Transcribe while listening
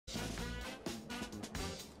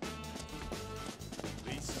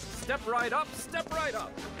Step right up, step right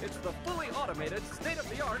up. It's the fully automated,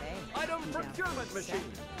 state-of-the-art item procurement machine.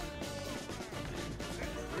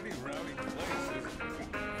 Pretty rowdy place.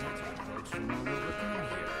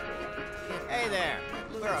 Hey there.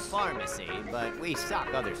 We're a pharmacy, but we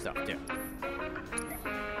stock other stuff too.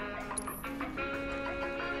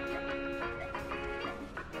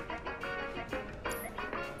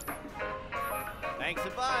 Thanks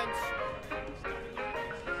a bunch.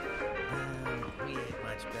 We ain't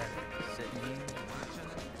much better sitting here watching.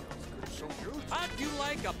 So good. How'd you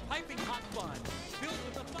like a piping hot bun filled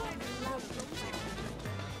with the finest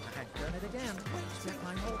I've done it again. Set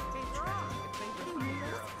my whole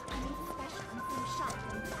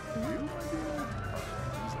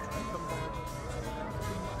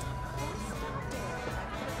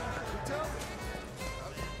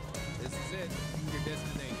This is it. Your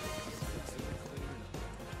destination.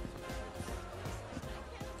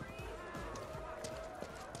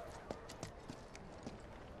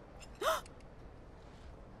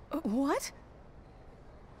 What?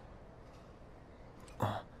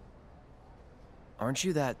 Aren't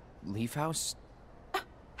you that Leaf House?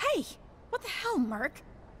 Hey! What the hell, Merc?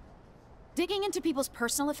 Digging into people's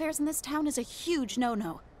personal affairs in this town is a huge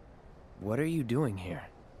no-no. What are you doing here?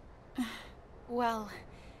 Well,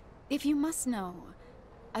 if you must know,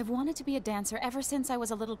 I've wanted to be a dancer ever since I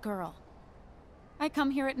was a little girl. I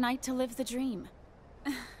come here at night to live the dream.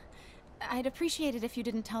 I'd appreciate it if you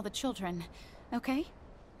didn't tell the children, okay?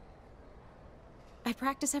 I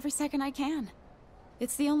practice every second I can.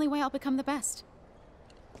 It's the only way I'll become the best.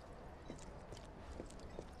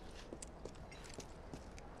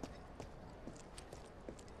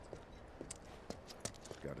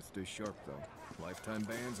 Gotta stay sharp, though. Lifetime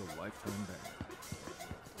ban's a lifetime ban.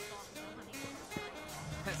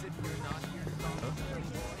 As if you're not here to talk.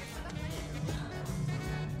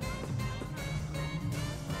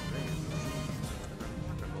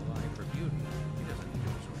 wonderful eye for beauty. He doesn't need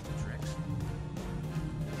all sorts of tricks.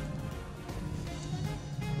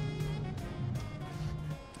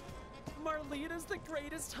 Marlena's the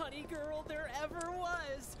greatest honey girl there ever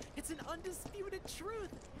was. It's an undisputed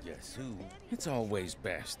truth. Yes, who? It's always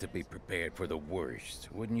best to be prepared for the worst,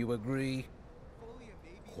 wouldn't you agree?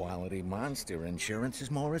 Quality monster insurance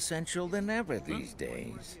is more essential than ever these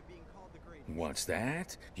days. What's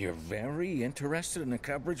that? You're very interested in the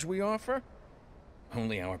coverage we offer?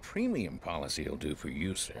 Only our premium policy will do for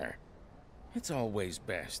you, sir. It's always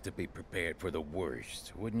best to be prepared for the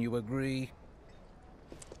worst, wouldn't you agree?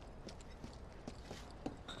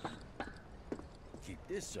 Keep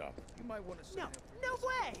this up. You might want to... No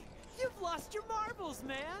way! You've lost your marbles,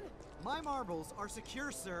 man! My marbles are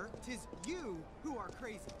secure, sir. 'Tis you who are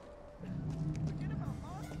crazy.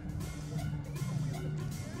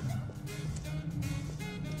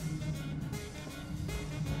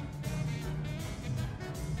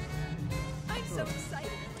 I'm so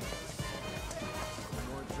excited! One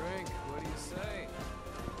more drink. What do you say?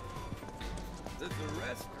 This is the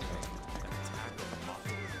rest for me. Attack of the muscle.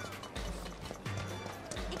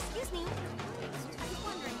 Excuse me. I was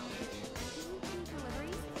wondering, do you do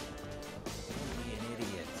deliveries? Be an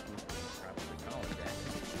idiot. Probably call it that.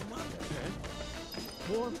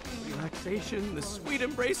 Warmth, relaxation, the sweet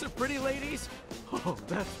embrace of pretty ladies. Oh,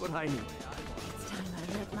 that's what I need. It's time I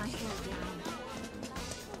let my hair down.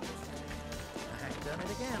 I've done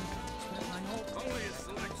it again. Spent my whole Only a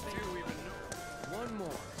select few even know. One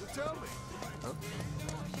more. So tell me.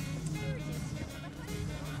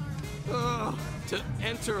 To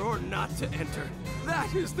enter or not to enter?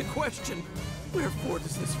 That is the question. Wherefore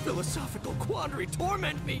does this philosophical quandary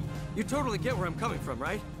torment me? You totally get where I'm coming from,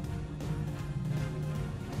 right?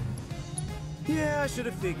 Yeah, I should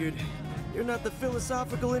have figured. You're not the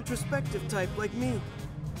philosophical, introspective type like me.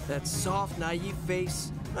 That soft, naive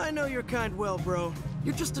face. I know your kind well, bro.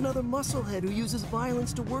 You're just another musclehead who uses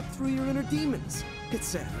violence to work through your inner demons. It's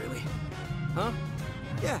sad, really. Huh?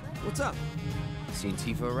 Yeah, what's up? Seen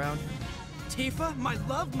Tifa around? Tifa? My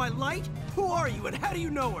love? My light? Who are you and how do you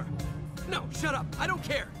know her? No, shut up. I don't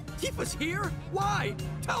care. Tifa's here? Why?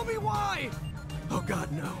 Tell me why! Oh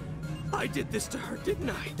god, no. I did this to her, didn't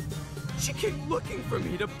I? She came looking for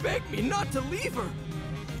me to beg me not to leave her.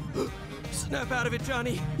 Snap out of it,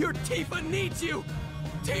 Johnny. Your Tifa needs you.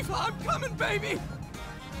 Tifa, I'm coming, baby!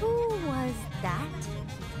 Who was that?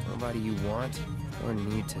 Nobody you want or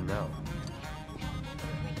need to know.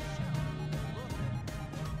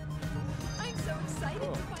 I'm so excited to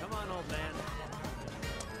find... Come on, old man.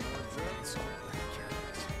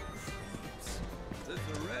 This is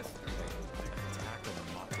the rest for me. Attack of the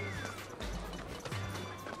muscle.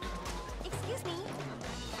 Excuse me.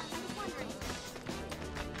 I was wondering.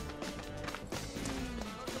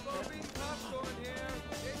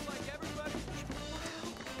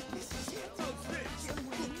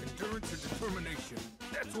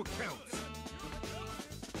 what counts.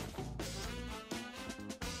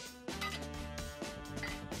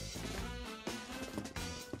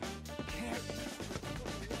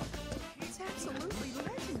 It's absolutely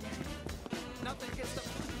legendary. Nothing gets the...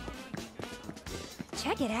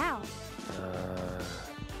 Check it out.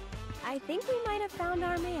 I think we might have found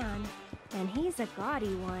our man. And he's a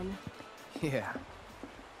gaudy one. Yeah.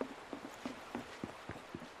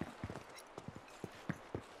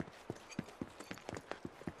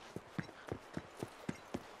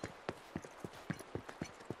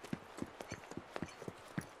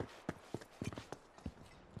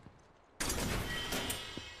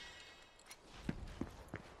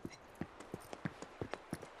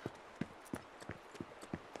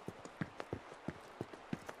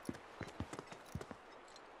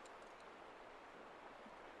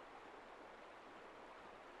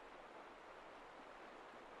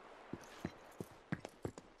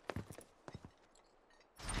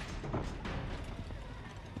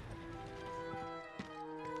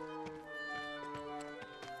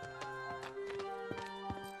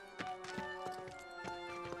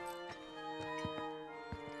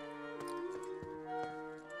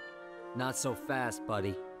 Not so fast,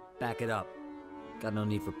 buddy. Back it up. Got no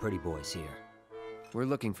need for pretty boys here. We're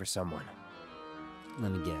looking for someone.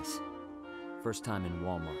 Let me guess. First time in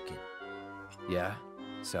Wall Market. Yeah?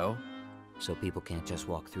 So? So people can't just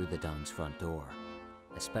walk through the Don's front door.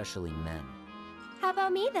 Especially men. How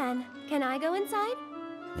about me then? Can I go inside?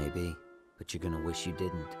 Maybe, but you're gonna wish you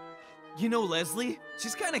didn't. You know Leslie?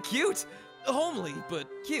 She's kinda cute. Homely, but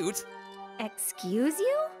cute. Excuse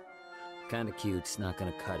you? Kinda cute's not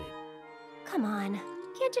gonna cut it. Come on.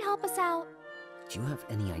 Can't you help us out? Do you have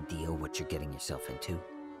any idea what you're getting yourself into?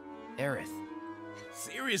 Aerith.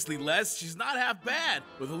 Seriously, Les, she's not half bad.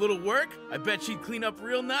 With a little work, I bet she'd clean up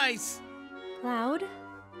real nice. Cloud,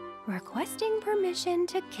 requesting permission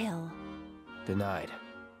to kill. Denied.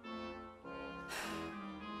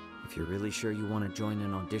 If you're really sure you want to join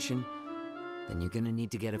an audition, then you're gonna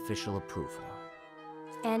need to get official approval.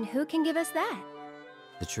 And who can give us that?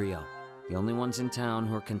 The trio. The only ones in town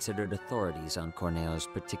who are considered authorities on Corneo's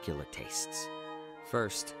particular tastes.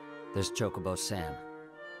 First, there's Chocobo Sam.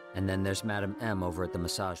 And then there's Madame M over at the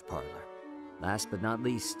massage parlor. Last but not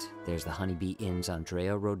least, there's the Honeybee Inn's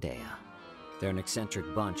Andrea Rodea. They're an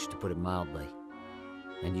eccentric bunch, to put it mildly.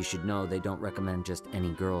 And you should know they don't recommend just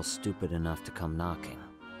any girl stupid enough to come knocking.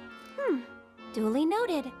 Duly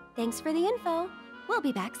noted. Thanks for the info. We'll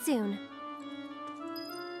be back soon.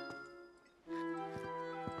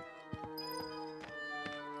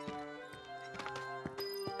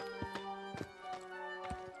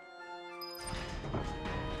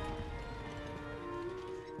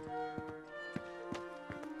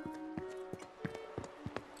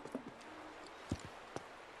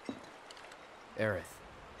 Aerith.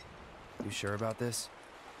 You sure about this?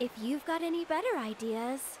 If you've got any better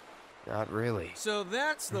ideas. Not really. So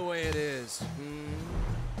that's the way it is.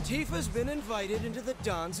 Tifa's been invited into the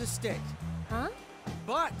Don's estate. Huh?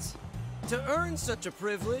 But to earn such a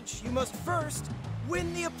privilege, you must first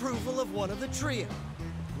win the approval of one of the trio.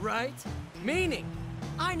 Right? Meaning,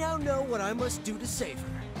 I now know what I must do to save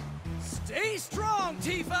her. Stay strong,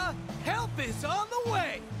 Tifa! Help is on the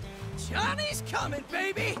way! Johnny's coming,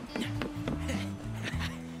 baby!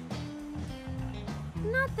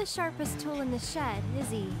 Not the sharpest tool in the shed, is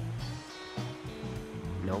he?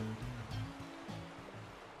 Nope.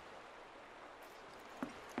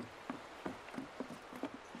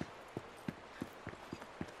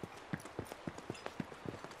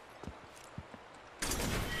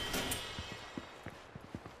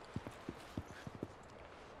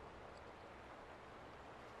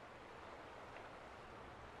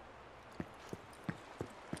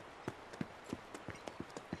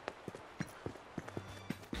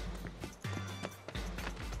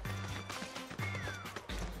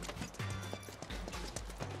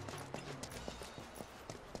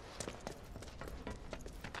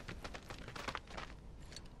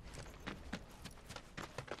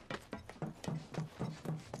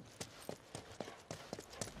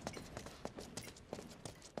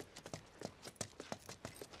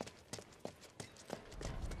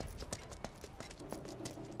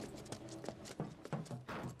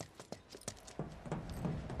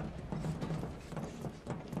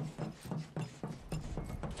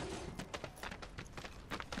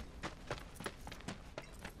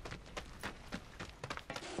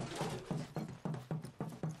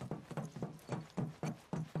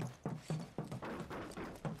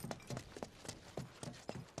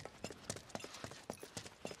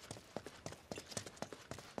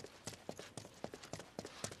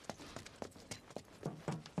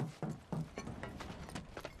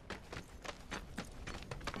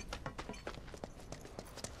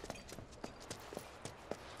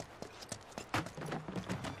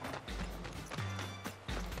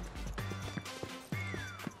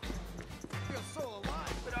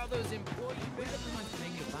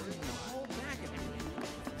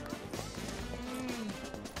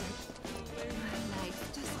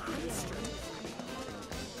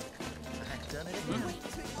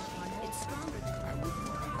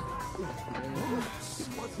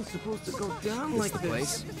 Wasn't supposed to go down like this.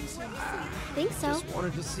 Place? Think so. Just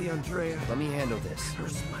wanted to see Andrea. Let me handle this.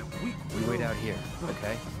 We wait out here,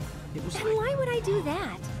 okay? It was And why would I do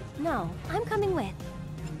that? No, I'm coming with.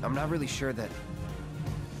 I'm not really sure that...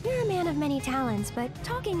 You're a man of many talents, but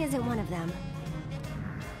talking isn't one of them.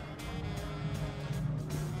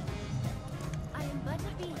 I am but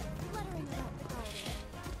a bee, fluttering about the garden.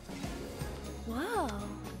 Whoa.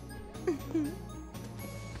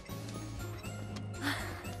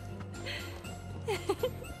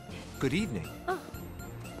 Good evening. Oh.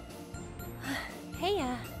 Hey,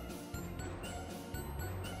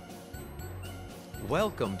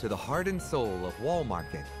 Welcome to the heart and soul of Wall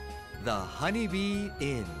Market, the Honeybee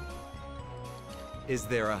Inn. Is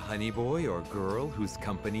there a honey boy or girl whose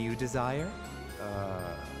company you desire?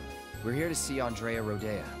 We're here to see Andrea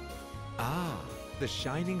Rodea. Ah, the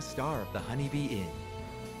shining star of the Honeybee Inn.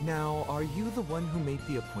 Now, are you the one who made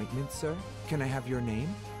the appointment, sir? Can I have your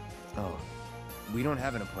name? Oh, we don't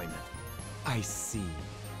have an appointment. I see.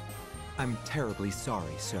 I'm terribly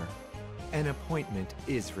sorry, sir. An appointment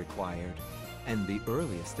is required, and the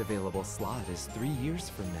earliest available slot is 3 years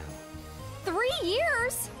from now. 3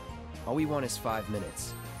 years? All we want is 5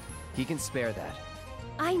 minutes. He can spare that.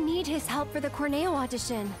 I need his help for the Corneo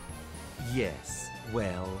audition. Yes,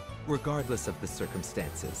 well, regardless of the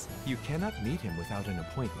circumstances, you cannot meet him without an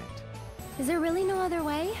appointment. Is there really no other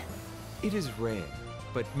way? It is rare,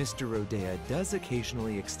 but Mr. Rodea does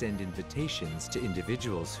occasionally extend invitations to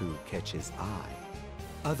individuals who catch his eye.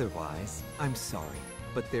 Otherwise, I'm sorry,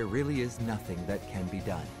 but there really is nothing that can be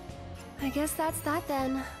done. I guess that's that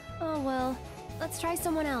then. Oh well, let's try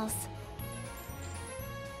someone else.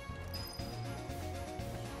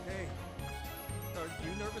 Hey, are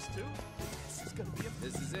you nervous too? This is gonna be a...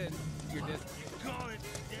 This is it. You're just...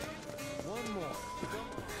 One more.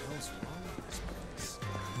 What's wrong with this place?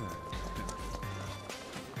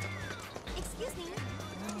 Excuse me.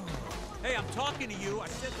 Hey, I'm talking to you. I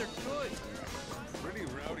said they're good. Pretty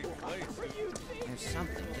rowdy place. There's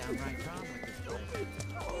something downright wrong with this place.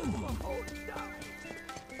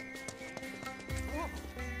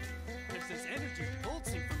 There's this energy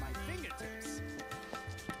pulsing from my fingertips.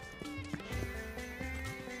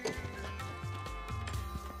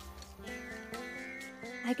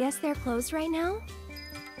 I guess they're closed right now?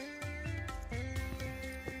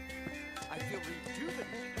 I feel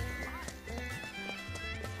rejuvenated.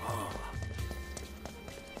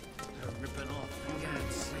 They're ripping off. You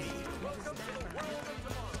can't see.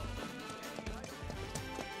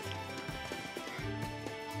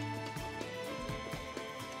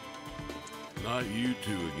 Not you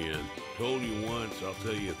two again. Told you once, I'll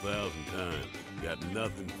tell you 1,000 times. Got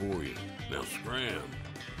nothing for you. Now scram.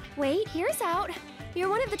 Wait, here's out. You're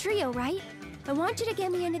one of the trio, right? I want you to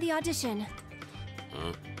get me into the audition.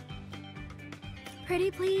 Huh?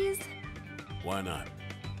 Pretty please? Why not?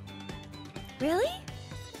 Really?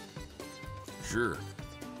 Sure.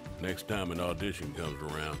 Next time an audition comes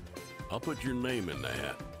around, I'll put your name in the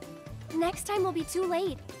hat. Next time will be too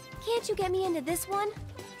late. Can't you get me into this one?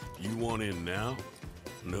 You want in now?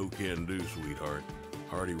 No can do, sweetheart.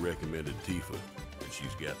 Hardy recommended Tifa, and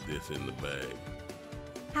she's got this in the bag.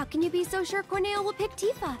 How can you be so sure Corneo will pick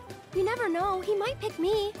Tifa? You never know, he might pick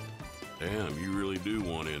me. Damn, you really do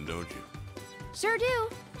want in, don't you? Sure do.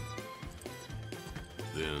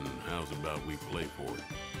 Then how's about we play for it?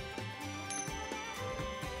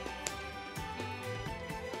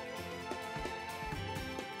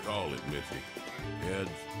 Call it, Missy.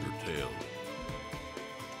 Heads or tails?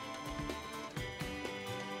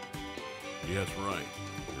 Yes, right.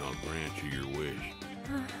 And I'll grant you your wish.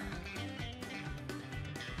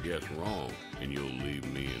 Guess wrong, and you'll leave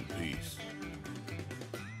me in peace.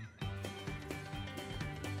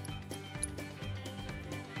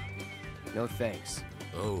 No thanks.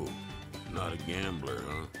 Oh, not a gambler,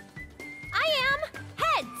 huh? I am!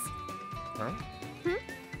 Heads! Huh?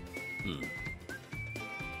 Hmm.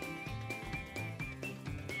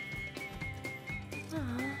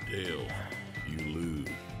 Tails, you lose.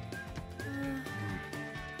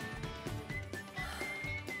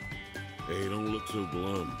 Hey, don't look so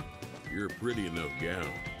glum. You're a pretty enough gal.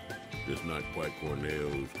 Just not quite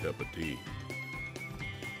Corneo's cup of tea.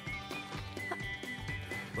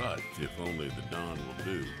 But if only the Don will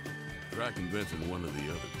do, try convincing one of the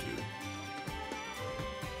other two.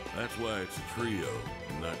 That's why it's a trio,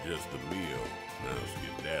 and not just a meal. Now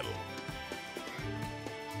skedaddle.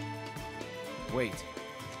 Wait.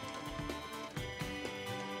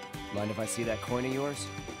 Mind if I see that coin of yours?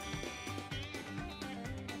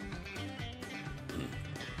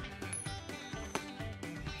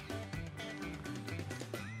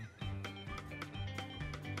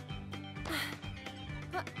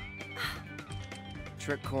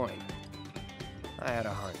 Trick coin. I had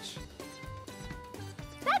a hunch.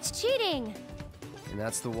 That's cheating! And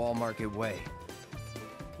that's the Wall Market way.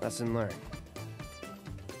 Lesson learned.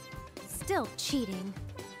 Still cheating.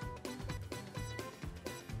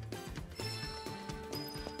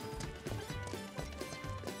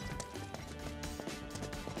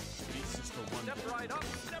 Step right up,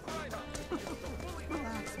 step right up.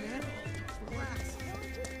 Relax, man. Relax.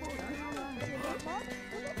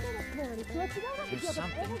 There's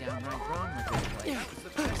something downright wrong with this place. That was the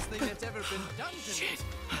best thing that's ever been done to me.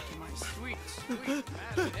 My sweet, sweet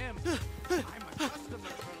Madam M. I'm a customer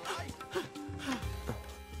for life.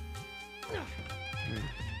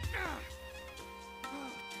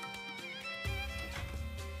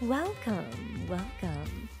 Welcome,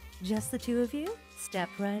 welcome. Just the two of you? Step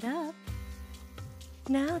right up.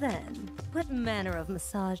 Now then, what manner of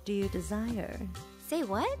massage do you desire? Say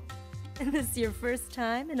what? This your first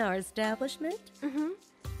time in our establishment? Mm-hmm.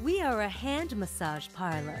 We are a hand massage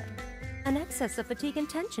parlor. An excess of fatigue and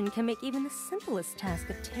tension can make even the simplest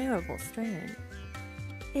task a terrible strain.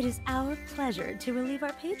 It is our pleasure to relieve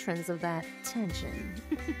our patrons of that tension.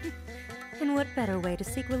 And what better way to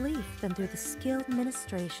seek relief than through the skilled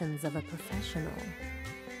ministrations of a professional?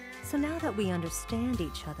 So now that we understand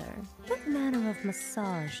each other, what manner of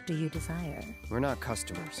massage do you desire? We're not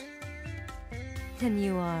customers. Then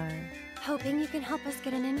you are... Hoping you can help us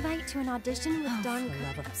get an invite to an audition with Don... For the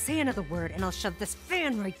love of... Say another word and I'll shove this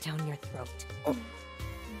fan right down your throat.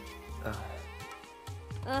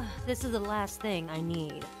 This is the last thing I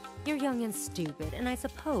need. You're young and stupid, and I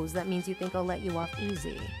suppose that means you think I'll let you off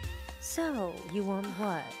easy. So, you want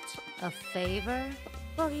what? A favor?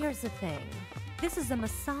 Well, here's the thing. This is a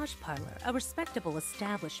massage parlor, a respectable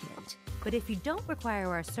establishment. But if you don't require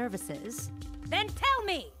our services, then tell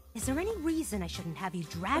me! Is there any reason I shouldn't have you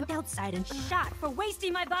dragged outside and shot for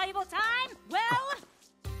wasting my valuable time? Well...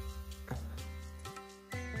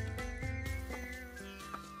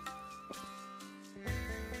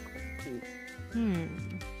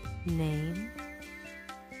 Name?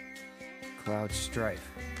 Cloud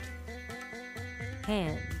Strife.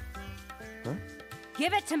 Hand. Huh?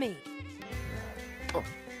 Give it to me! Oh.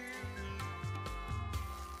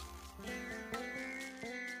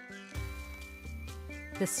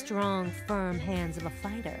 The strong, firm hands of a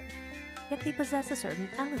fighter, yet they possess a certain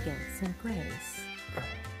elegance and grace.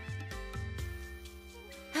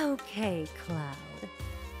 Okay, Cloud.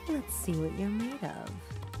 Let's see what you're made of.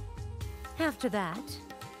 After that,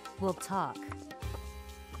 we'll talk.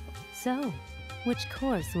 So, which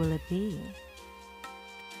course will it be?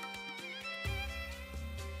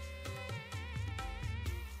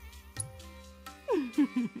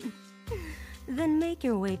 Then make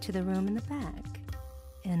your way to the room in the back.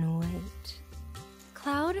 And wait.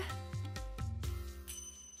 Cloud?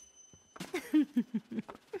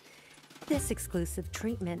 This exclusive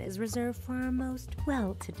treatment is reserved for our most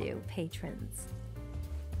well-to-do patrons.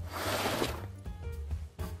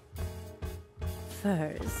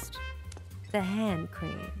 First, the hand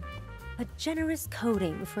cream. A generous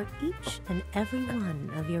coating for each and every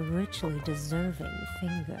one of your richly deserving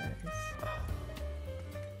fingers.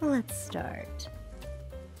 Let's start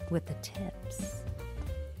with the tips.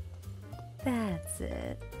 That's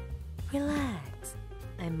it. Relax.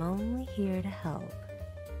 I'm only here to help.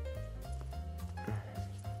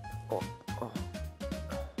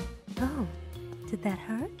 Oh, did that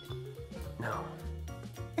hurt? No.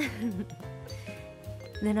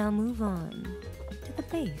 Then I'll move on to the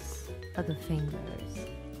base of the fingers.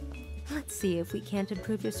 Let's see if we can't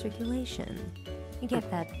improve your circulation and get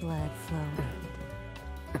that blood flowing.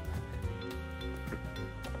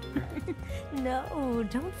 No,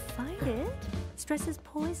 don't fight it. Stress is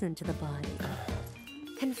poison to the body.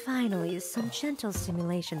 And finally, some gentle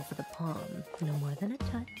stimulation for the palm. No more than a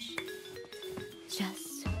touch.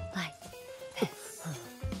 Just like this.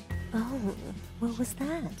 Oh, what was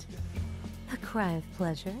that? A cry of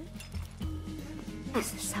pleasure?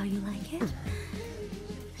 Is this how you like it?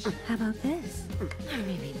 How about this? Or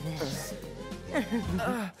maybe this?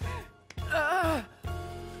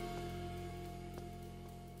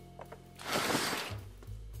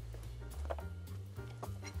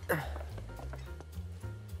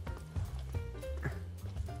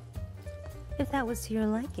 If that was to your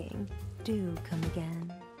liking, do come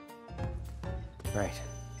again. Right.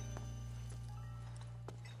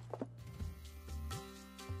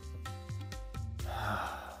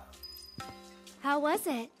 How was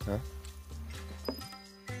it? Huh?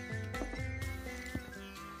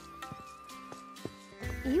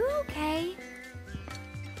 You okay?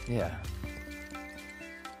 Yeah.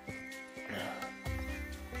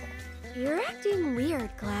 You're acting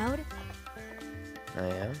weird, Cloud. I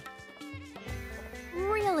am?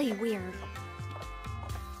 Really weird.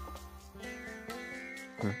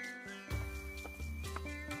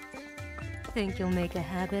 Think you'll make a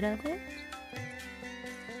habit of it?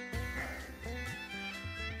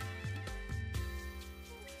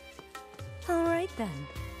 Alright then.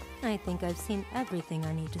 I think I've seen everything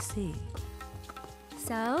I need to see.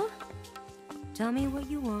 So? Tell me what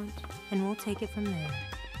you want, and we'll take it from there.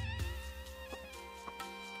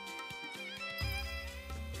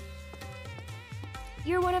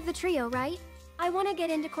 You're one of the trio, right? I want to get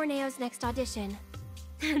into Corneo's next audition.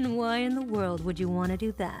 And why in the world would you want to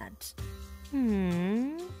do that?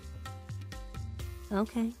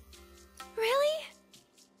 Okay. Really?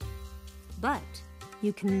 But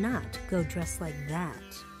you cannot go dressed like that.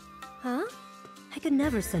 Huh? I could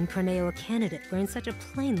never send Corneo a candidate wearing such a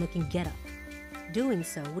plain-looking getup. Doing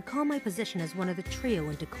so would call my position as one of the trio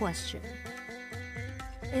into question.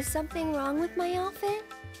 Is something wrong with my outfit?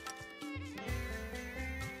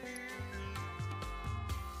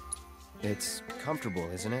 It's comfortable,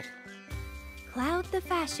 isn't it? Cloud the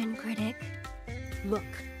fashion critic. Look,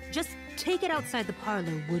 just take it outside the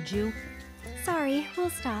parlor, would you? Sorry,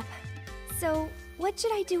 we'll stop. So, what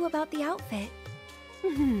should I do about the outfit?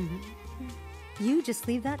 You just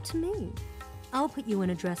leave that to me. I'll put you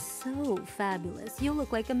in a dress so fabulous, you'll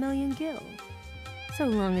look like a million gil. So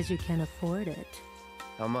long as you can afford it.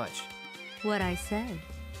 How much? What I said.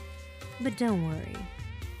 But don't worry.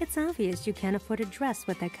 It's obvious you can't afford a dress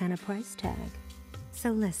with that kind of price tag.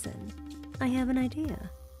 So listen, I have an idea.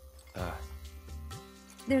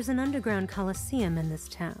 There's an underground coliseum in this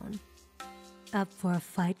town. Up for a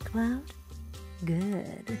fight, Cloud?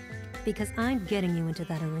 Good. Because I'm getting you into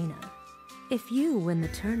that arena. If you win the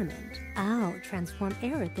tournament, I'll transform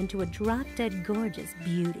Aerith into a drop-dead gorgeous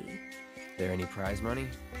beauty. There any prize money?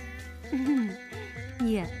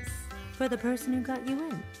 Yes, for the person who got you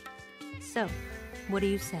in. So, what do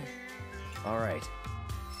you say? All right.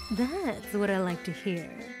 That's what I like to hear.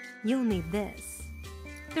 You'll need this.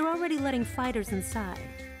 They're already letting fighters inside.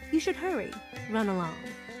 You should hurry. Run along.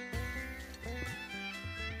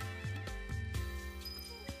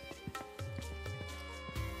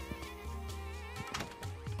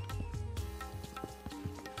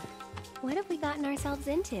 What have we gotten ourselves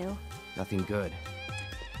into? Nothing good.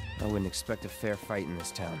 I wouldn't expect a fair fight in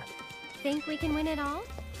this town. Think we can win it all?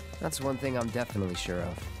 That's one thing I'm definitely sure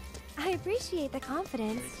of. I appreciate the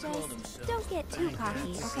confidence, just don't get too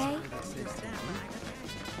cocky, okay?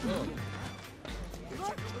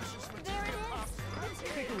 Look, there it is. Let's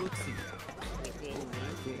take a look-see.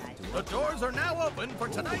 The doors are now open for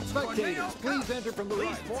tonight's Spectators, Corneo please Cup. enter from the Please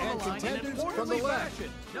right, form and a line in an contenders from orderly the left.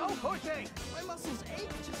 fashion. No pushing. My muscles ache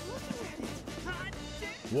just looking at it.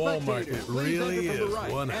 God Walmart, Spectators, it please really enter from is the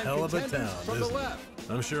right, one and hell of a contenders town, from the isn't it? left.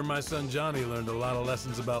 I'm sure my son Johnny learned a lot of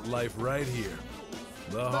lessons about life right here.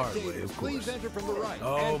 The hard way, Spectators, of course. please enter from the right,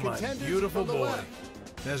 Oh, and my contenders beautiful from the boy. left.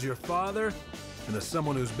 As your father, and as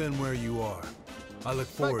someone who's been where you are, I look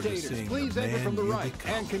forward to Spectators, seeing please the enter man from the you right,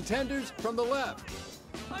 become. and contenders from the left.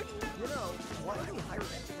 You know, why don't we hire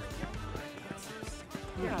them?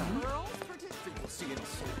 Yeah. Girls? Think we'll see any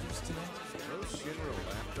soldiers tonight? Those general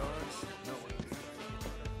lapdogs? No one.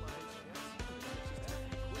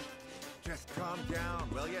 Just calm down,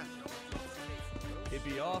 will ya? It'd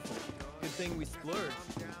be awful. Good thing we splurged.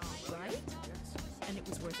 Right? And it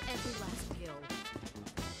was worth every last pill.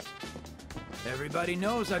 Everybody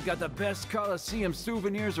knows I've got the best Coliseum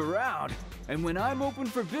souvenirs around. And when I'm open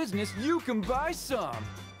for business, you can buy some.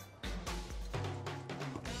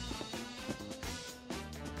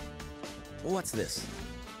 What's this?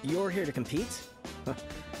 You're here to compete?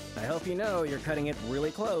 I hope you know you're cutting it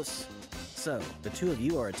really close. So, the two of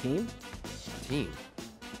you are a team? Team?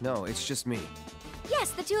 No, it's just me.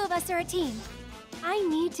 Yes, the two of us are a team. I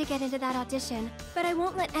need to get into that audition, but I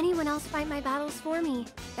won't let anyone else fight my battles for me.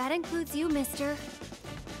 That includes you, mister.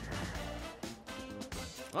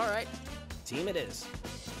 All right, team it is.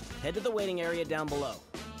 Head to the waiting area down below.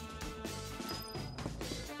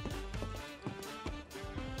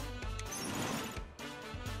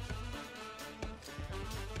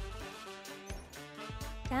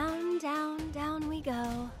 Down, down, down we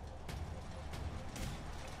go.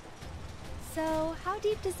 So, how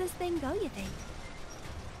deep does this thing go, you think?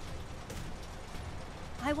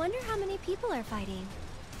 I wonder how many people are fighting.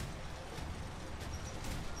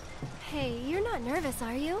 Hey, you're not nervous,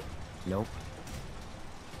 are you? Nope.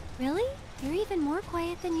 Really? You're even more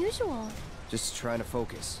quiet than usual. Just trying to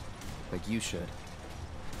focus, like you should.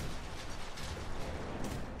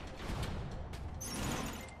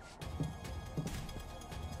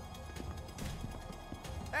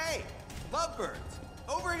 Hey, lovebirds,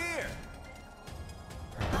 over here!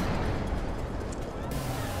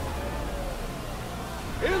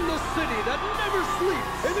 In the city that never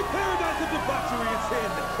sleeps, in the paradise of debauchery and sin,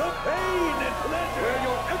 the pain and pleasure, where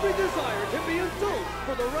your every desire can be indulged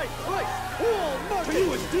for the right price. All market. To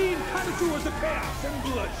you esteemed connoisseurs of chaos and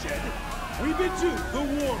bloodshed, we bid you the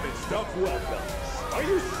warmest of welcomes. Are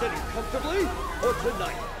you sitting comfortably? For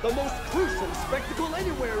tonight, the most gruesome spectacle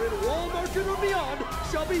anywhere in Wall Market or beyond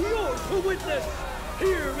shall be yours to witness,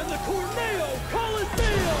 here in the Corneo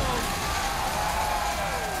Coliseum!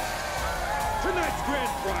 Tonight's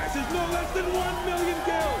grand prize is no less than 1 million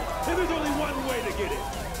gil, and there's only one way to get it.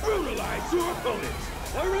 Brutalize your opponents,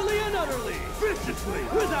 thoroughly and utterly, viciously,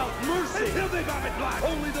 without mercy, until they vomit blood.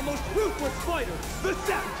 Only the most ruthless fighters, the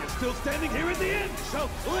savages still standing here at the end, shall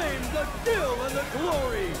claim the gil and the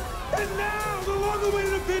glory. And now, the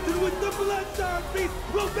long-awaited event in which the Blood-Starved Beast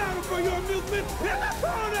will battle for your amusement in the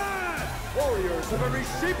corner! Warriors of every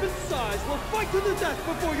shape and size will fight to the death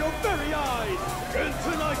before your very eyes! And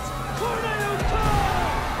tonight's Corneo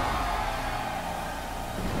Cup!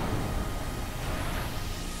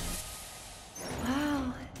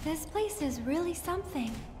 Wow, this place is really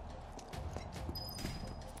something.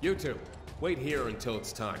 You two, wait here until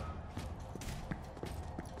it's time.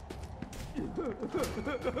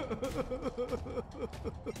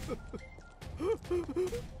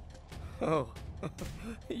 Oh,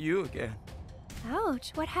 you again.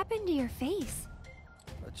 Ouch, what happened to your face?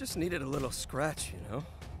 I just needed a little scratch, you know?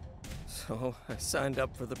 So I signed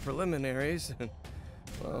up for the preliminaries and,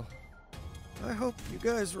 well, I hope you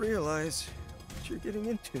guys realize what you're getting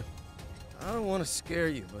into. I don't want to scare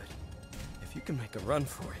you, but if you can make a run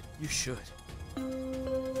for it, you should.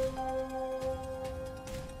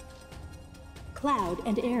 Cloud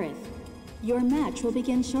and Aerith, your match will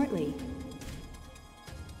begin shortly.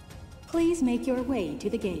 Please make your way to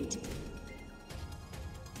the gate.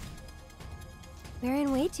 We're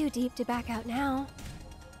in way too deep to back out now.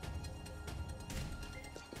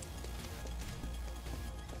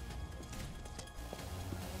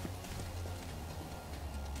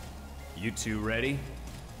 You two ready?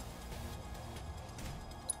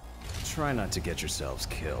 Try not to get yourselves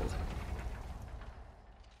killed.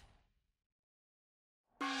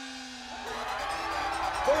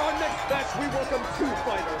 For our next match, we welcome two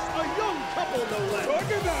fighters, a young couple no less.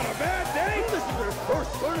 Talk about a bad day! This is their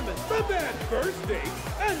first tournament, the bad first date,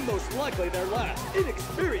 and most likely their last,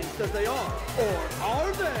 inexperienced as they are. Or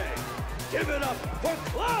are they? Give it up for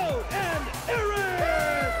Cloud and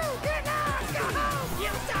Aerith! Get out! Go home,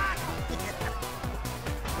 you suck!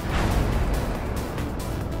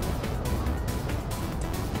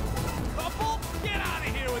 Couple? Get out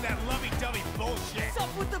of here with that lovey-dovey bullshit! What's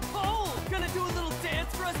up with the pole? Gonna do a little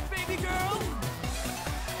dance for us, baby girl?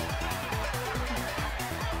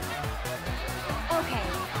 Okay,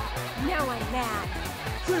 now I'm mad.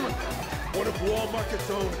 Zero, one of Wall Market's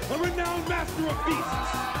own, a renowned master of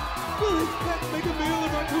beasts. Will his pet make a meal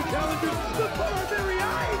of our two challengers before our very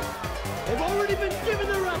eyes? They've already been given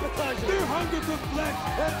their appetizer. Their hunger for flesh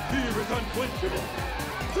and fear is unquenchable.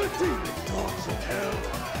 The demon dogs of hell,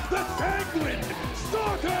 the sanguine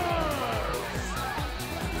stalkers!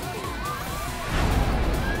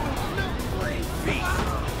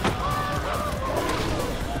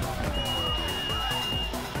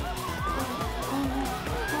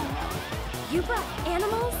 You brought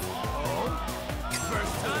animals?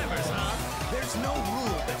 First timers, huh? There's no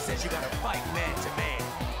rule that says you gotta fight man to man.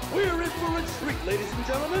 We're in for a treat, ladies and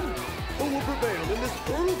gentlemen. Who will prevail in this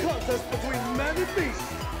brutal contest between man and beast?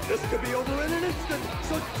 This could be over in an instant,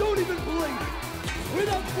 so don't even blink.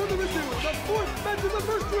 Without further ado, the fourth match of the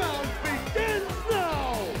first round begins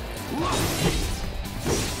now!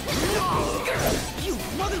 You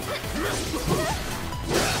mother...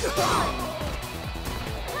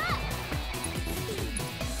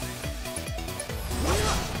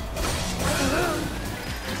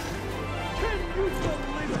 Can you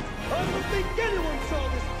believe it? I don't think anyone saw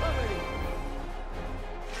this coming!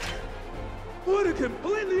 What a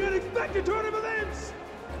completely unexpected turn of events!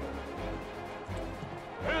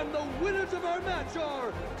 And the winners of our match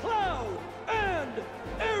are Cloud and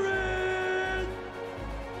Aerith!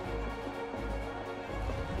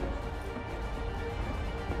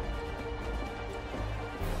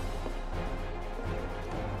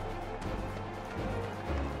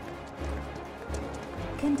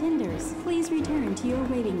 Contenders, please return to your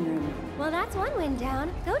waiting room. Well, that's one win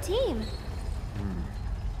down. Go team!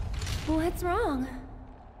 What's wrong?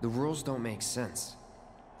 The rules don't make sense.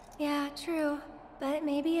 Yeah, true. But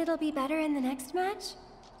maybe it'll be better in the next match?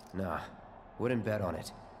 Nah, wouldn't bet on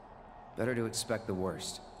it. Better to expect the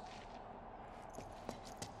worst.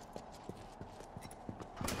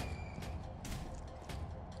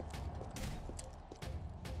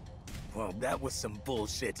 Well, that was some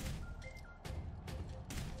bullshit.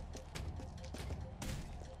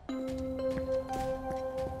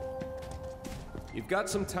 You've got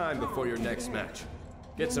some time before your next match.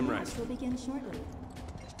 Get some rest. Will begin shortly.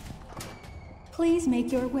 Please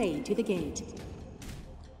make your way to the gate.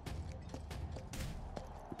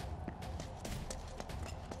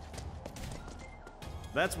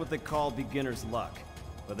 That's what they call beginner's luck.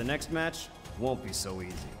 But the next match won't be so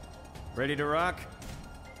easy. Ready to rock?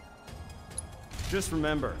 Just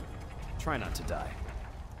remember, try not to die.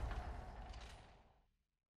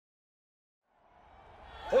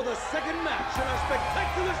 For the second match in our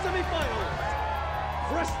spectacular semifinals,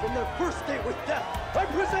 fresh from their first date with death, I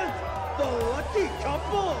present the Lucky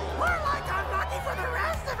Couple! We're like unlucky for the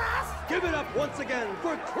rest of us! Give it up once again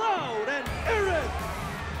for Cloud and Aaron!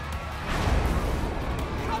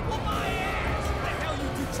 Couple my ass! What the hell you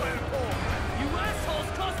two trying to pull? You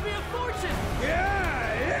assholes cost me a fortune! Yeah!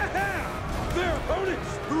 Their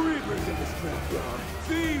opponents, the Reapers in the scrapyard,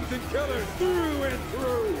 thieves and killers through and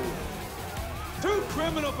through! Too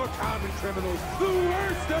criminal for common criminals, the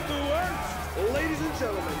worst of the worst! Ladies and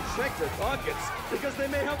gentlemen, check their pockets, because they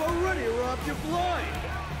may have already robbed you blind!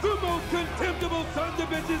 The most contemptible sons of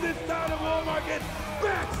bitches inside of Walmart,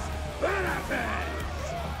 Bats Benefits!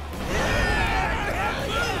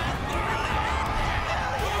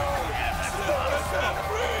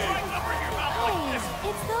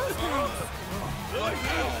 It's those guys!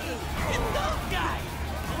 It's those guys!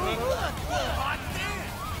 Look, hot damn!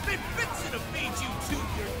 They fixing to feed you two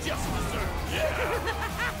your just desserts!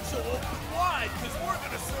 Yeah! So open wide, because we're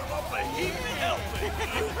gonna serve up a heaping helping!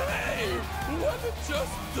 Hey! What do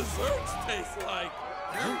just desserts taste like?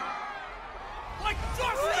 Like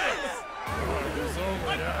justice!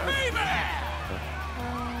 Like payback!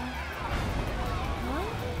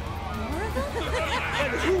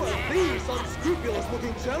 And who are these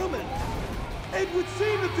unscrupulous-looking gentlemen? It would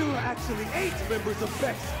seem that there are actually 8 members of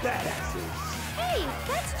Beck's Badasses. Hey,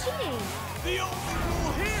 that's cheating! The only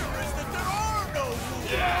rule here is that there are no rules!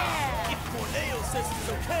 Yeah! If Corneo says it's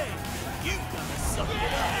okay, you gotta suck it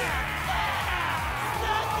up!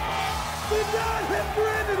 The God has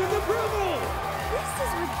granted his approval! This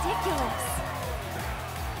is ridiculous!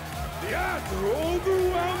 The odds are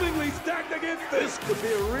overwhelmingly stacked against this. This could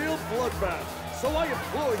be a real bloodbath. So I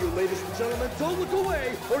implore you, ladies and gentlemen, don't look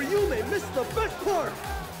away, or you may miss the best part.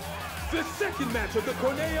 The second match of the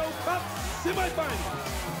Corneo Cup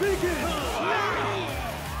semifinals begins now.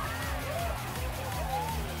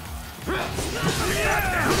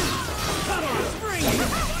 Come on, spring!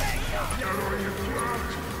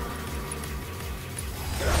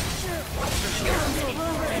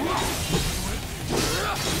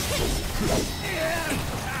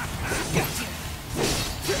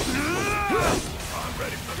 I'm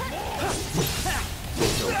ready for more!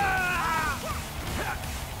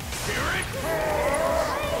 Here it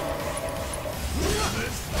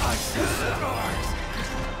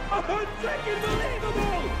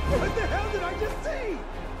Unbelievable! What the hell did I just see?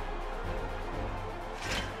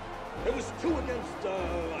 It was 2 against,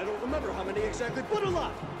 I don't remember how many exactly, but a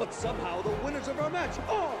lot. But somehow the winners of our match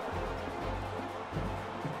are...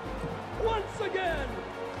 once again,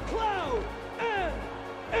 Cloud and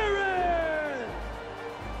Aaron!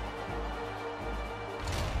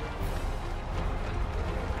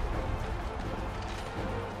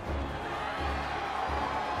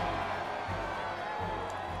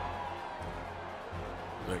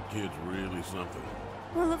 That kid's really something.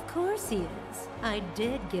 Well, of course he is. I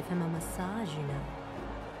did give him a massage, you know.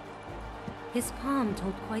 His palm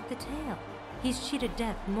told quite the tale. He's cheated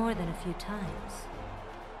death more than a few times.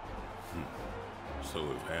 So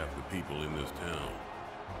have half the people in this town.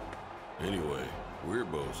 Anyway, we're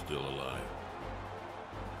both still alive.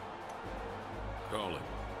 Call it.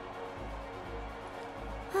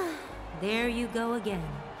 There you go again.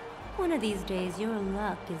 One of these days, your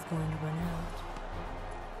luck is going to run out.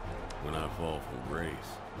 When I fall from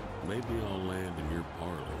grace, maybe I'll land in your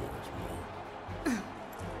parlor once more.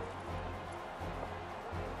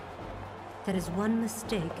 That is one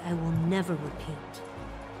mistake I will never repeat.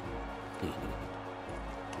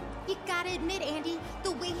 You gotta admit, Andy,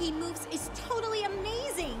 the way he moves is totally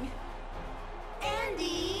amazing!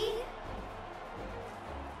 Andy!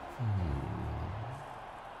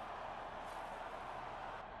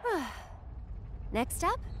 Next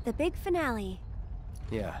up, the big finale.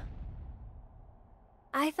 Yeah,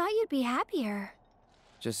 I thought you'd be happier.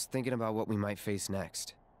 Just thinking about what we might face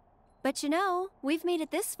next. But you know, we've made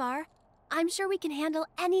it this far. I'm sure we can handle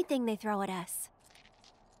anything they throw at us.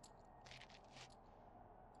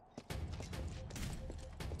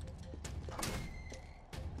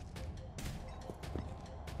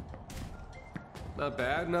 Not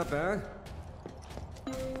bad, not bad.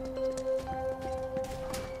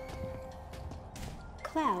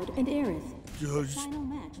 Cloud and Aerith. Does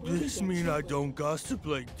this mean I don't got to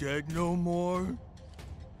play dead no more?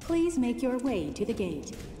 Please make your way to the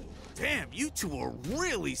gate. Damn, you two are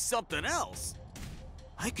really something else.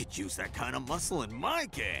 I could use that kind of muscle in my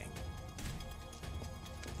gang.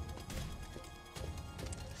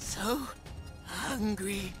 So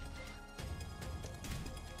hungry.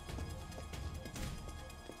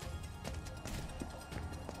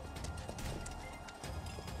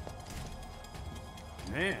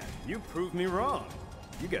 Man, you proved me wrong.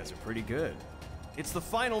 You guys are pretty good. It's the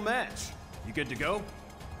final match. You good to go?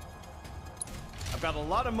 I've got a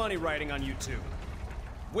lot of money riding on you two.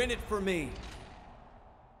 Win it for me.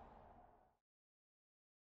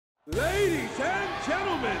 Ladies and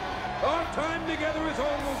gentlemen, our time together is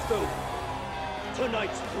almost over.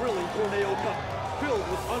 Tonight's thrilling Tornado Cup, filled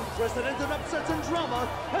with unprecedented upsets and drama,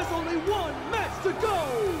 has only one match to go!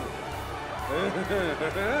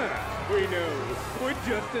 We know. We're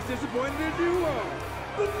just as disappointed as you are.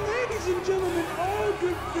 But ladies and gentlemen, all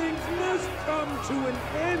good things must come to an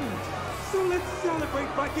end. So let's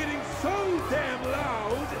celebrate by getting so damn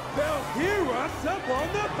loud, they'll hear us up on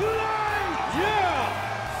the plate! Yeah!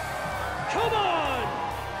 Come on!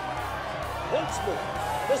 Once more,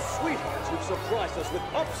 the sweethearts who've surprised us with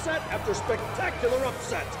upset after spectacular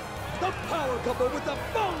upset. The power couple with the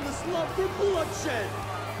boundless love for bloodshed.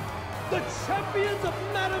 The champions of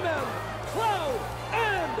Madam M, Cloud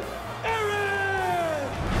and Aaron!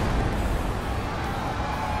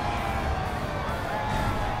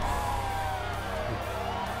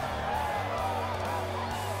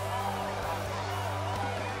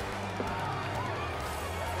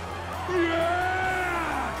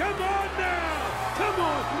 Yeah! Come on now! Come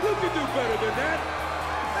on, you can do better than that!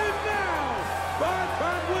 And now,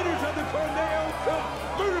 five-time winners of the Tornado Cup!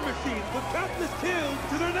 Murder machines with countless kills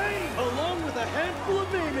to their name! Along with a handful of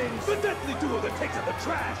namings! The deadly duo that takes out the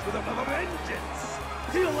trash with a vengeance!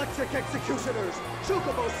 The Electric Executioners!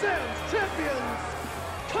 Chocobo Sam's champions!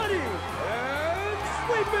 Cutting and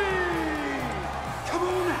Sweeping! Come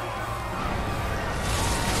on now!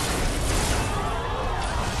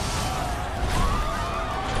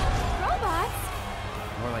 Robots?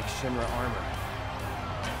 More like Shinra armor.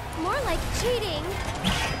 More like cheating.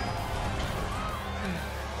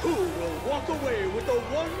 Who will walk away with the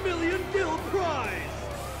 1 million guild prize?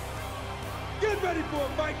 Get ready for a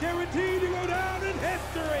fight guaranteed to go down in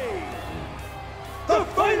history! The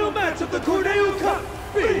final match of the Tornado Cup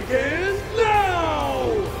begins now!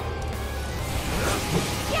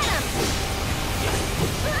 Get him!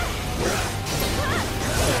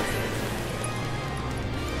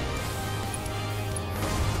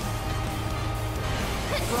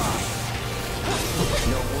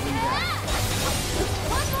 No holding back.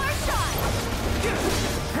 One more shot! Get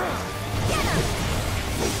him!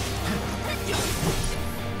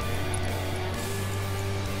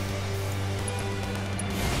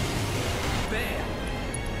 Bam!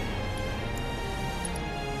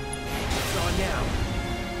 It's on now.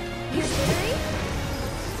 You theory?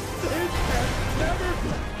 This has never...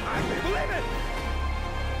 I can't believe it!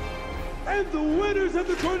 And the winners of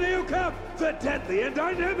the Tornado Cup, the deadly and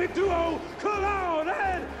dynamic duo, Cloud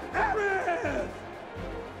and Aerith!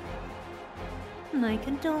 My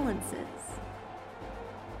condolences.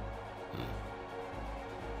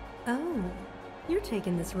 Oh, you're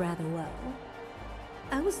taking this rather well.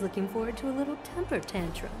 I was looking forward to a little temper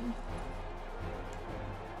tantrum.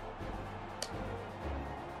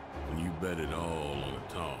 When you bet it all on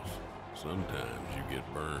a toss, sometimes you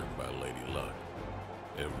get burned by Lady Luck.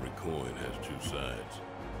 Every coin has two sides.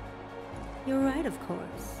 You're right, of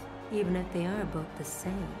course, even if they are both the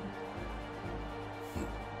same.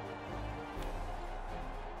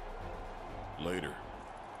 Later.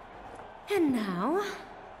 And now,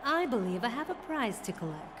 I believe I have a prize to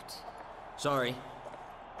collect. Sorry,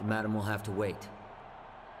 the madam will have to wait.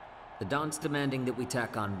 The Don's demanding that we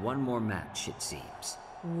tack on one more match, it seems.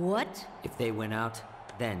 What? If they win out,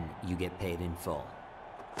 then you get paid in full.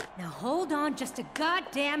 Now hold on just a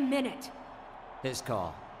goddamn minute. His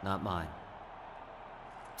call, not mine.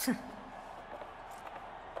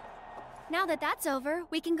 Now that that's over,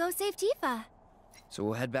 we can go save Tifa. So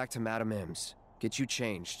we'll head back to Madam M's, get you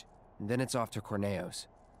changed, and then it's off to Corneo's.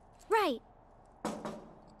 Right.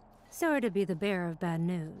 Sorry to be the bearer of bad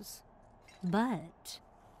news, but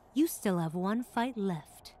you still have one fight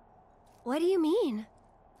left. What do you mean?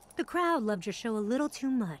 The crowd loved your show a little too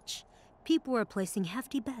much. People were placing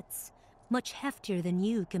hefty bets, much heftier than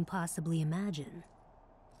you can possibly imagine.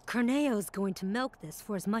 Corneo's going to milk this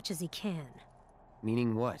for as much as he can.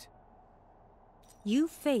 Meaning what? You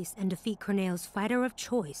face and defeat Corneo's fighter of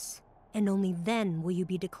choice, and only then will you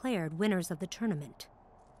be declared winners of the tournament.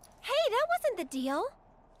 Hey, that wasn't the deal.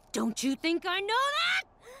 Don't you think I know that?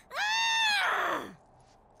 Ah!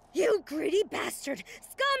 You greedy bastard!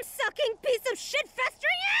 Scum-sucking piece of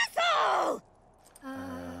shit-festering asshole!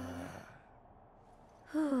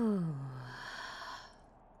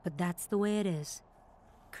 But that's the way it is.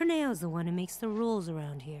 Corneo's the one who makes the rules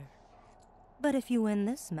around here. But if you win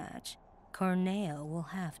this match, Corneo will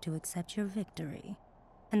have to accept your victory.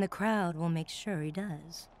 And the crowd will make sure he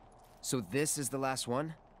does. So this is the last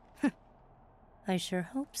one? I sure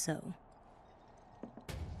hope so.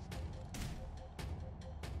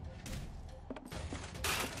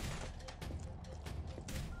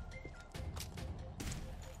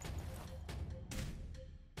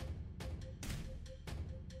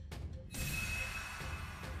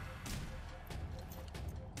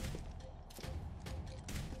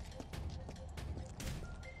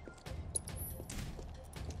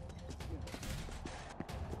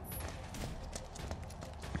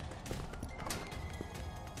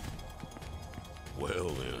 Well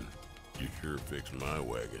then, you sure fixed my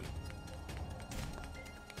wagon.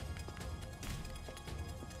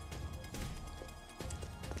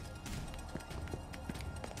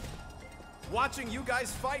 Watching you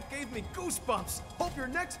guys fight gave me goosebumps. Hope your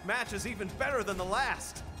next match is even better than the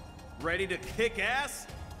last. Ready to kick ass?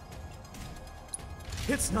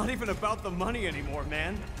 It's not even about the money anymore,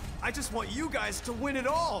 man. I just want you guys to win it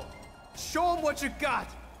all. Show them what you got.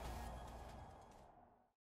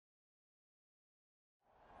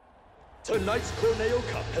 Tonight's Corneo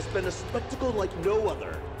Cup has been a spectacle like no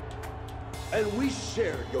other. And we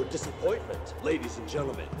shared your disappointment, ladies and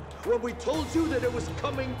gentlemen, when we told you that it was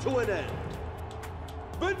coming to an end.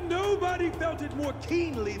 But nobody felt it more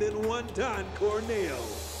keenly than one Don Corneo,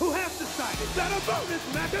 who has decided that a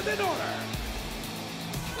bonus match is in order.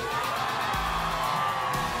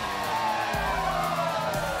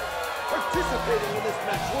 Participating in this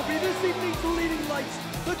match will be this evening's leading lights,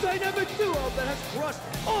 the dynamic duo that has crushed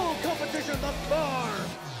all competition thus far,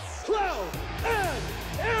 Cloud and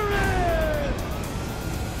Aaron!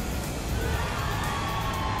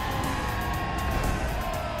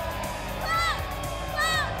 Cloud!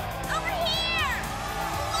 Over here!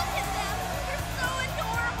 Look at them! They're so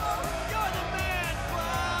adorable! You're the man,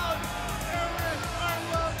 Cloud! Aaron, I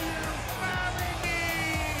love you! Marry me!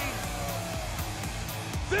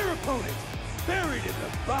 Their opponent, buried in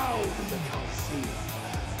the bowels of the Coliseum.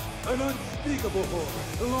 An unspeakable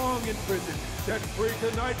horror, long in prison, set free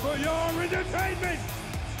tonight for your entertainment!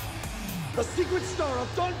 The secret star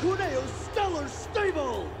of Don Corneo's stellar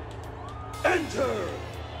stable! Enter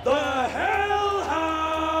the Hell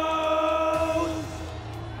House!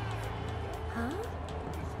 Huh?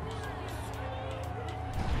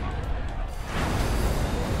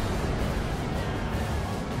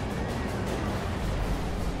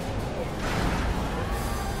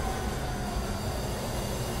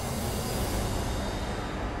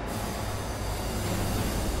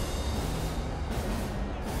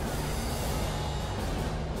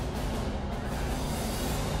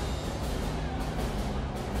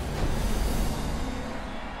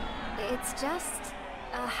 It's just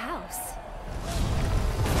a house.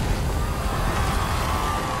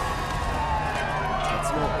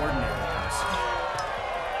 It's no ordinary house.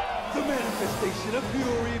 The manifestation of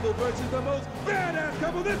pure evil versus the most badass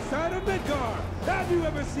couple this side of Midgar! Have you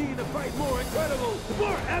ever seen a fight more incredible,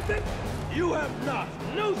 more epic? You have not!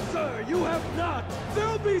 No, sir, you have not!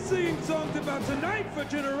 They'll be singing songs about tonight for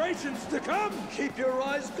generations to come! Keep your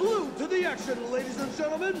eyes glued to the action, ladies and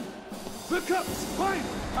gentlemen! The Cup's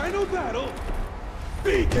final battle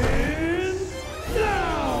begins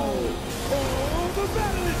now! Oh, the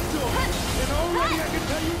battle is joined! And already I can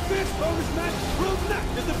tell you this bonus match will not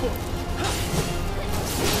be the book!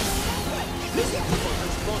 This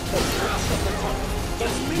opponent's fought the thrust of the tongue, the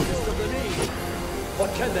meanest of the knee. But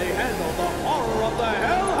can they handle the horror of the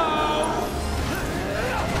Hell House?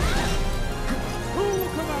 Who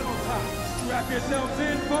will come out on top? Strap yourselves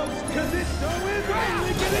in, folks, because this show is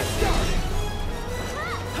only getting started!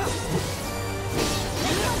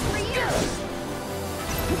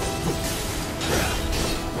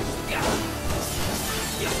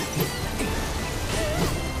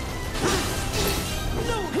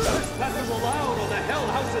 No trespassers allowed on the Hell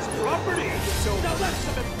House's property! So now let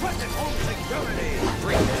some impressive Germany!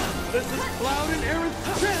 Bring down! This is Cloud and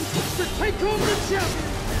Aaron's chance to take home the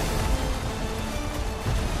champion!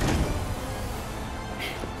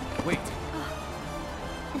 Wait.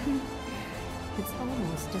 It's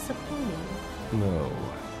almost disappointing. No,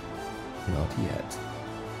 not yet.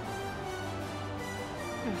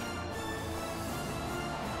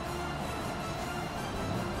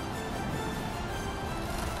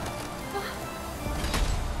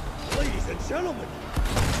 Ladies and gentlemen,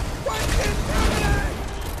 Quentin Germany!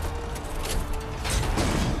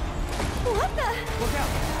 What the? Look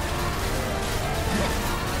out!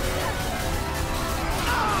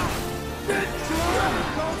 Good job!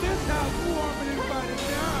 Call this house warm and invited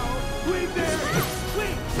now! Wait there!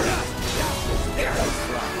 Wait!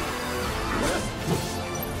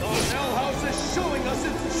 The Hell House is showing us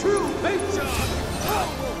its true paint job! How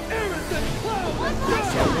will Aerith and Cloud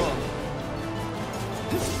wrong?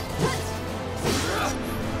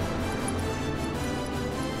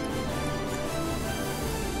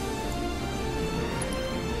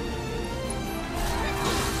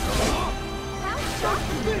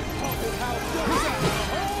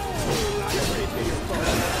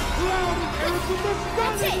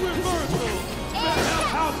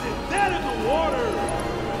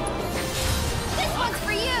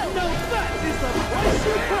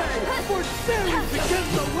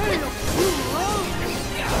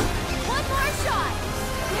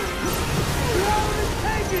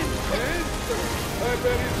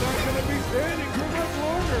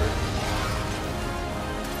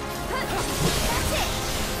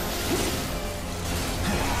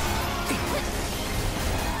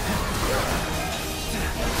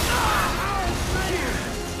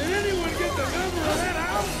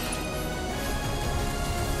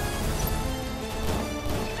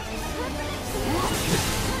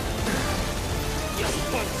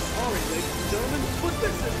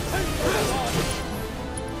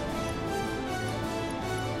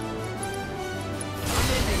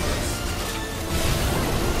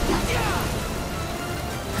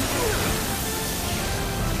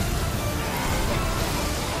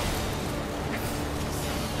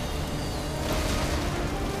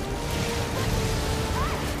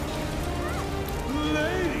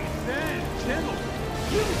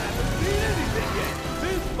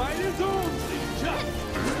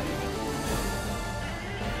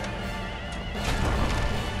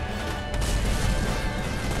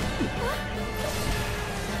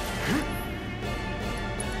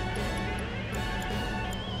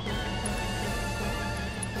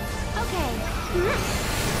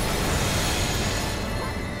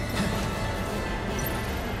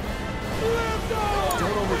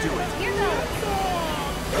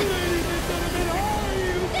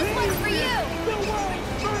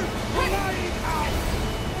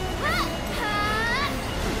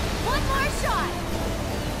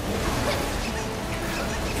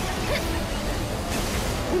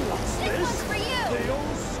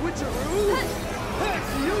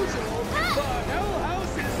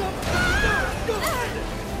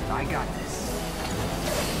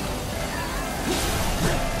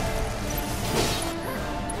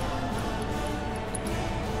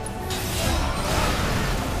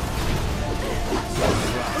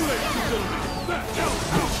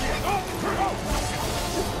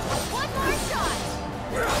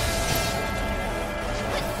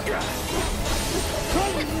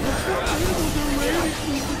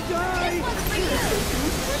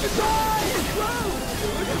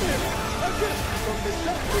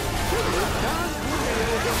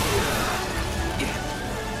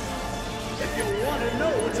 If you want to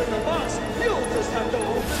know what's in the box, you'll just have to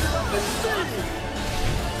open it up and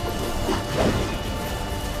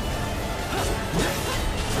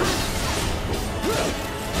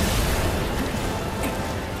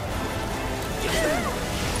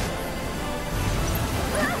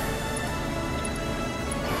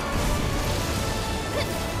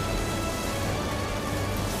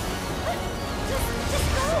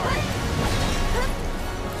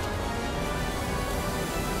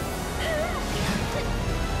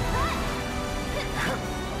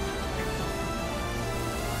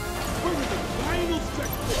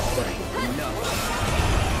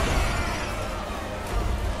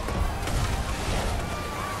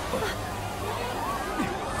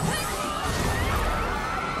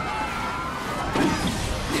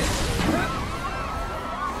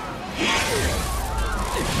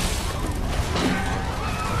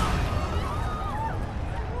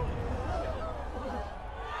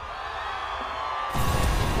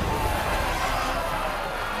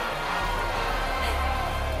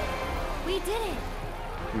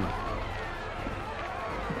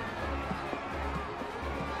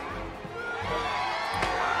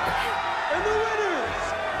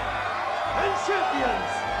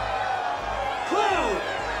champions, Cloud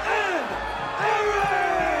and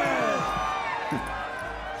Aaron!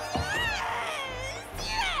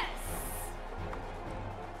 Yes!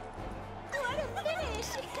 What a finish!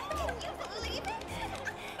 Can you believe it?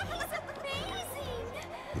 He's amazing!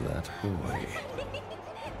 That boy.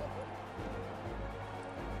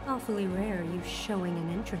 Awfully rare you showing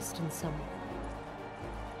an interest in someone.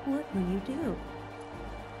 What will you do?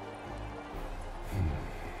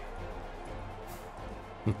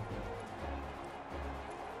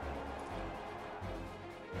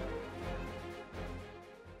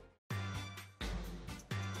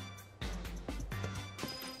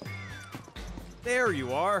 There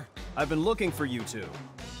you are. I've been looking for you two.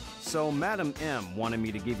 So Madam M wanted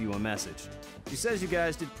me to give you a message. She says you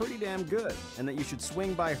guys did pretty damn good, and that you should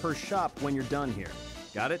swing by her shop when you're done here.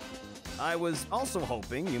 Got it? I was also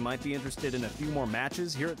hoping you might be interested in a few more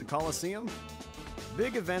matches here at the Coliseum.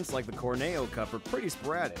 Big events like the Corneo Cup are pretty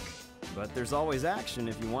sporadic, but there's always action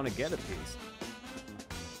if you want to get a piece.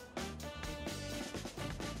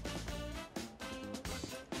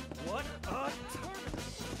 What a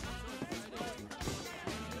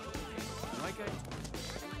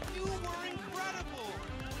You were incredible!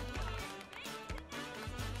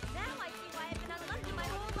 Now I see why I've been unlucky my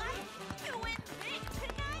whole life. You went big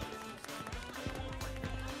tonight.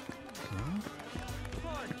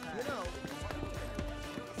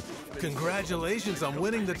 Congratulations on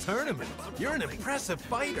winning the tournament. You're an impressive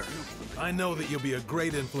fighter. I know that you'll be a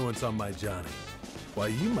great influence on my Johnny. Why,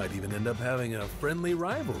 you might even end up having a friendly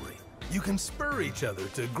rivalry. You can spur each other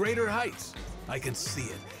to greater heights. I can see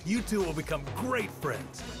it. You two will become great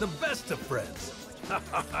friends. The best of friends.